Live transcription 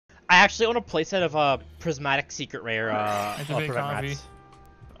I actually own a playset of prismatic secret rare prevent rats.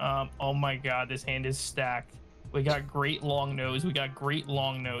 Oh my god, this hand is stacked. We got great long nose. We got great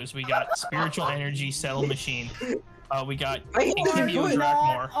long nose. We got spiritual energy settle machine. We got Xpio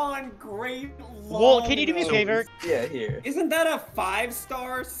Drakmor. On great long Well, can you do me a favor? Yeah, here. Isn't that a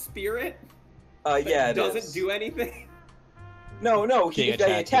 5-star spirit? Yeah, it doesn't do anything. No, if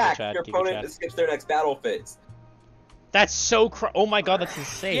they attack, your opponent skips their next battle phase. That's so oh my god, that's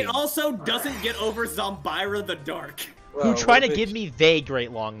insane. It also doesn't get over Zombira the Dark. Who tried to give me they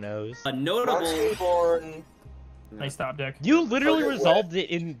great long nose? A notable. Nice top deck. You literally resolved it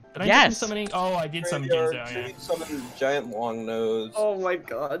in. Did I do summoning? Oh, I did summon Jinzo. Yeah. Summon giant long nose. Oh my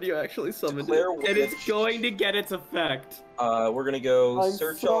god, you actually summoned it. And it's going to get its effect. We're gonna go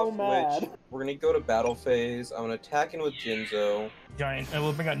search off Witch. We're gonna go to battle phase. I'm gonna attack in with Jinzo. Giant. I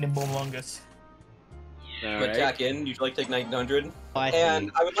will bring out Nimble Longus. Attack in. You'd like to take 900.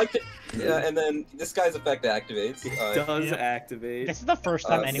 I would like to. And then this guy's effect activates. It does activate. This is the first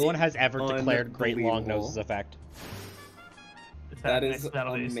time anyone has ever declared Great Long Nose's effect. That is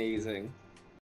amazing.